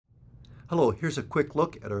Hello, here's a quick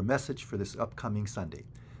look at our message for this upcoming Sunday.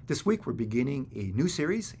 This week we're beginning a new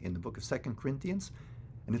series in the book of 2 Corinthians,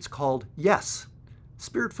 and it's called Yes,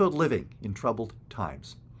 Spirit-Filled Living in Troubled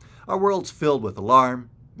Times. Our world's filled with alarm,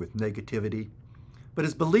 with negativity, but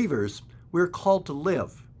as believers, we're called to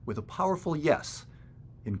live with a powerful yes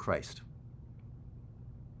in Christ.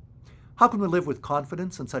 How can we live with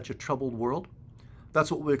confidence in such a troubled world? That's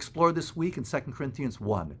what we'll explore this week in 2 Corinthians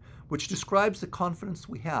 1, which describes the confidence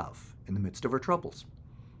we have in the midst of our troubles.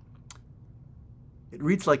 It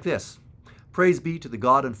reads like this: Praise be to the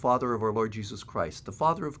God and Father of our Lord Jesus Christ, the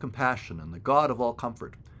Father of compassion and the God of all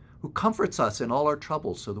comfort, who comforts us in all our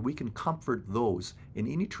troubles so that we can comfort those in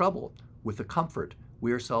any trouble with the comfort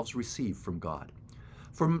we ourselves receive from God.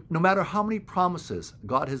 For no matter how many promises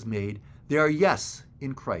God has made, they are yes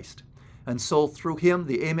in Christ. And so through him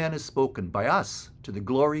the Amen is spoken by us to the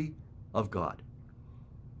glory of God.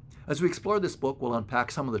 As we explore this book, we'll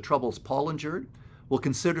unpack some of the troubles Paul endured. We'll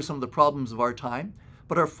consider some of the problems of our time,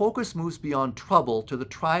 but our focus moves beyond trouble to the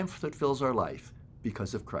triumph that fills our life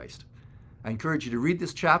because of Christ. I encourage you to read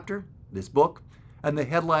this chapter, this book, and the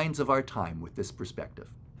headlines of our time with this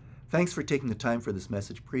perspective. Thanks for taking the time for this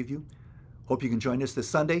message preview. Hope you can join us this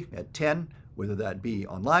Sunday at 10, whether that be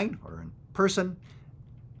online or in person,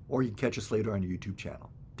 or you can catch us later on our YouTube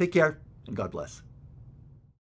channel. Take care, and God bless.